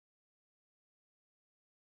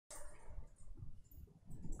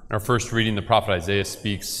In our first reading, the prophet Isaiah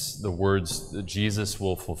speaks the words that Jesus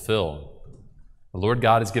will fulfill. The Lord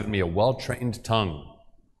God has given me a well-trained tongue,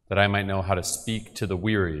 that I might know how to speak to the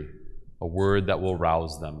weary, a word that will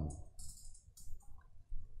rouse them.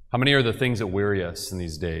 How many are the things that weary us in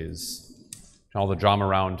these days? All the drama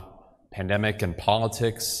around pandemic and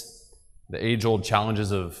politics, the age-old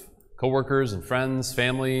challenges of coworkers and friends,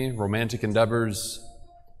 family, romantic endeavors.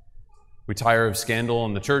 We tire of scandal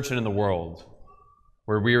in the church and in the world.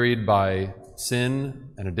 We're wearied by sin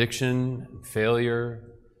and addiction and failure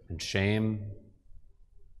and shame.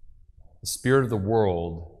 The spirit of the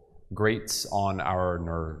world grates on our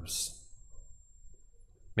nerves.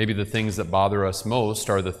 Maybe the things that bother us most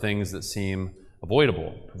are the things that seem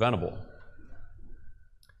avoidable, preventable.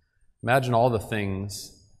 Imagine all the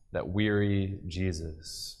things that weary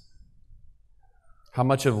Jesus. How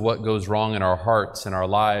much of what goes wrong in our hearts and our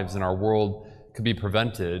lives and our world could be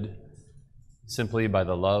prevented simply by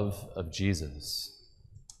the love of Jesus?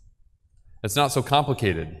 It's not so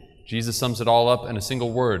complicated. Jesus sums it all up in a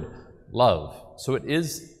single word, love. So it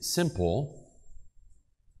is simple,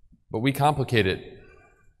 but we complicate it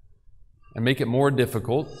and make it more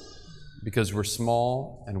difficult because we're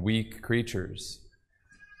small and weak creatures.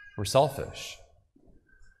 We're selfish.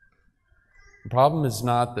 The problem is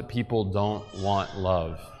not that people don't want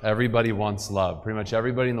love. Everybody wants love. Pretty much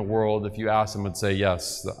everybody in the world, if you ask them, would say,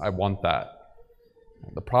 yes, I want that.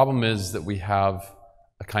 The problem is that we have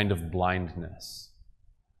a kind of blindness.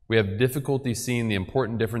 We have difficulty seeing the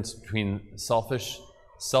important difference between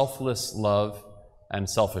selfless love and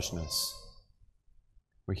selfishness.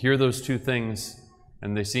 We hear those two things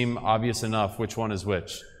and they seem obvious enough which one is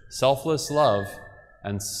which. Selfless love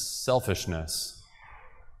and selfishness.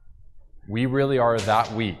 We really are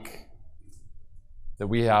that weak that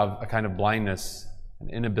we have a kind of blindness and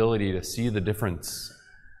inability to see the difference.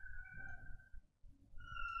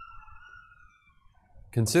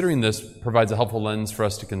 Considering this provides a helpful lens for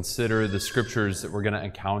us to consider the scriptures that we're going to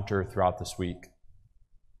encounter throughout this week.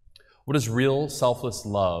 What does real selfless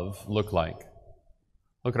love look like?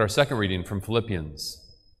 Look at our second reading from Philippians.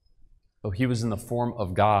 Though he was in the form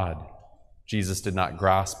of God, Jesus did not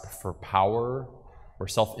grasp for power or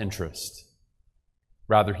self-interest.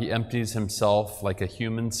 Rather, he empties himself like a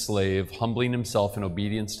human slave, humbling himself in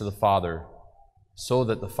obedience to the Father, so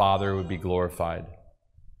that the Father would be glorified.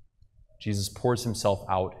 Jesus pours himself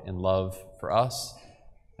out in love for us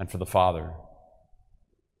and for the Father.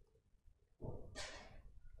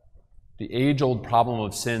 The age-old problem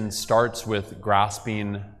of sin starts with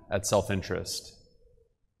grasping at self-interest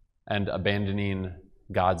and abandoning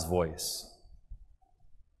God's voice.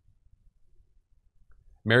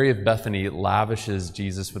 Mary of Bethany lavishes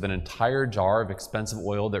Jesus with an entire jar of expensive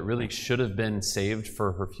oil that really should have been saved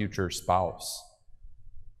for her future spouse.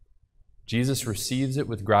 Jesus receives it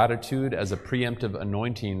with gratitude as a preemptive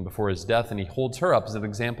anointing before his death, and he holds her up as an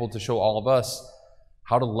example to show all of us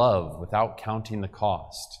how to love without counting the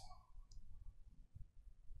cost.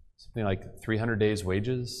 Something like 300 days'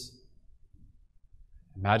 wages.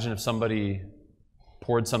 Imagine if somebody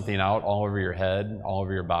poured something out all over your head, all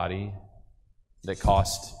over your body, that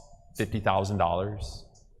cost $50,000.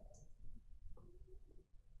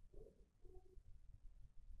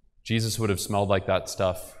 Jesus would have smelled like that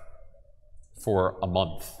stuff for a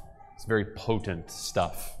month. It's very potent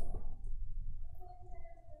stuff.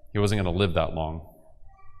 He wasn't going to live that long.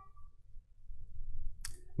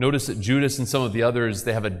 Notice that Judas and some of the others,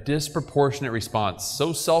 they have a disproportionate response,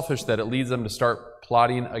 so selfish that it leads them to start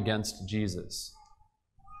plotting against Jesus.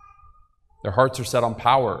 Their hearts are set on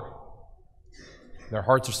power. Their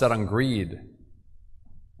hearts are set on greed.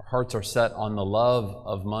 Their hearts are set on the love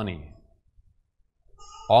of money.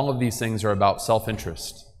 All of these things are about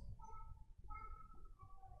self-interest.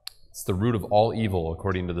 It's the root of all evil,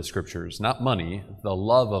 according to the scriptures. Not money, the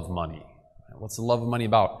love of money. What's the love of money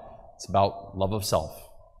about? It's about love of self.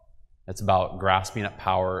 It's about grasping at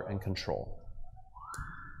power and control.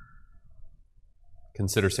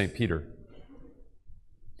 Consider St. Peter.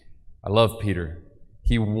 I love Peter.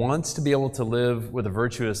 He wants to be able to live with a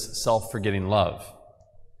virtuous, self-forgetting love.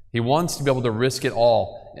 He wants to be able to risk it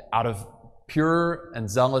all out of pure and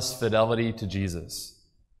zealous fidelity to Jesus,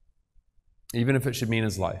 even if it should mean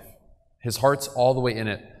his life. His heart's all the way in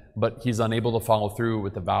it, but he's unable to follow through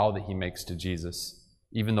with the vow that he makes to Jesus.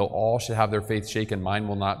 Even though all should have their faith shaken, mine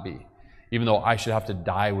will not be. Even though I should have to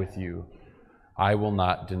die with you, I will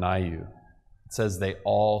not deny you. It says they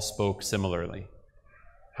all spoke similarly.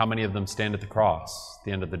 How many of them stand at the cross at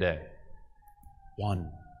the end of the day?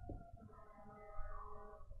 One.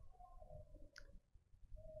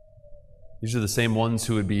 These are the same ones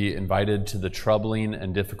who would be invited to the troubling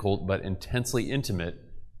and difficult but intensely intimate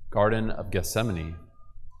Garden of Gethsemane.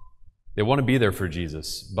 They want to be there for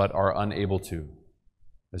Jesus, but are unable to.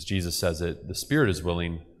 As Jesus says it, the spirit is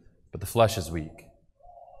willing, but the flesh is weak.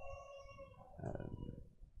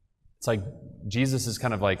 It's like Jesus is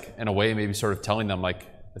kind of like, in a way, maybe sort of telling them, like,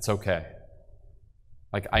 it's okay.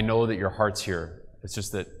 Like, I know that your heart's here. It's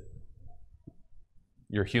just that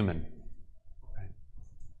you're human.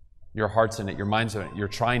 Your heart's in it. Your mind's in it. You're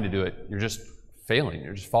trying to do it. You're just failing.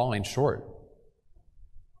 You're just falling short.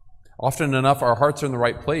 Often enough, our hearts are in the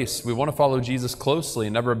right place. We want to follow Jesus closely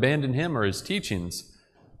and never abandon him or his teachings,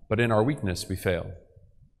 but in our weakness, we fail.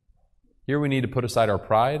 Here we need to put aside our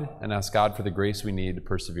pride and ask God for the grace we need to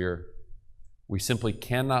persevere. We simply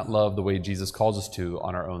cannot love the way Jesus calls us to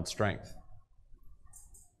on our own strength.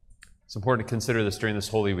 It's important to consider this during this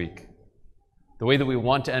Holy Week. The way that we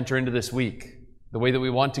want to enter into this week, the way that we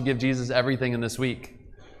want to give Jesus everything in this week,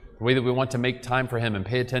 the way that we want to make time for him and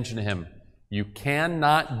pay attention to him, you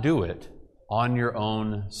cannot do it on your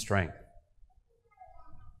own strength.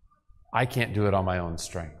 I can't do it on my own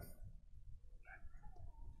strength.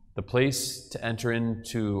 The place to enter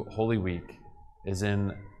into Holy Week is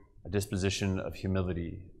in a disposition of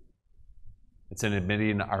humility. It's in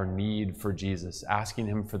admitting our need for Jesus, asking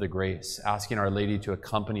him for the grace, asking Our Lady to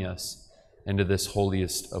accompany us into this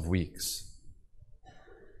holiest of weeks.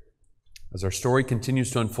 As our story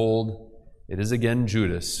continues to unfold, it is again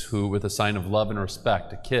Judas who, with a sign of love and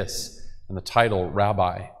respect, a kiss, and the title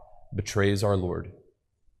Rabbi, betrays our Lord.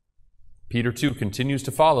 Peter, too, continues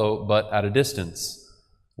to follow, but at a distance,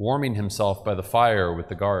 warming himself by the fire with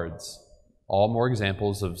the guards. All more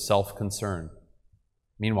examples of self-concern.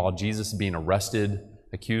 Meanwhile, Jesus is being arrested,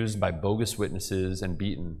 accused by bogus witnesses, and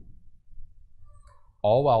beaten.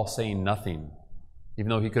 All while saying nothing, even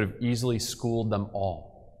though he could have easily schooled them all.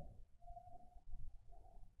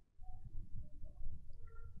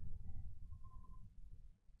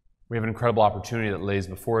 We have an incredible opportunity that lays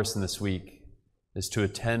before us in this week, is to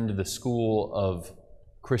attend the school of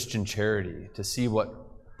Christian charity, to see what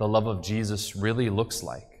the love of Jesus really looks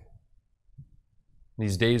like.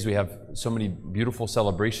 These days we have so many beautiful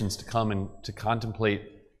celebrations to come and to contemplate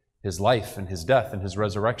his life and his death and his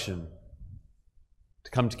resurrection, to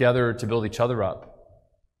come together to build each other up.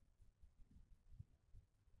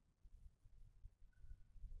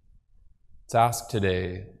 Let's ask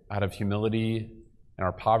today, out of humility and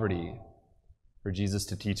our poverty, for Jesus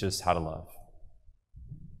to teach us how to love.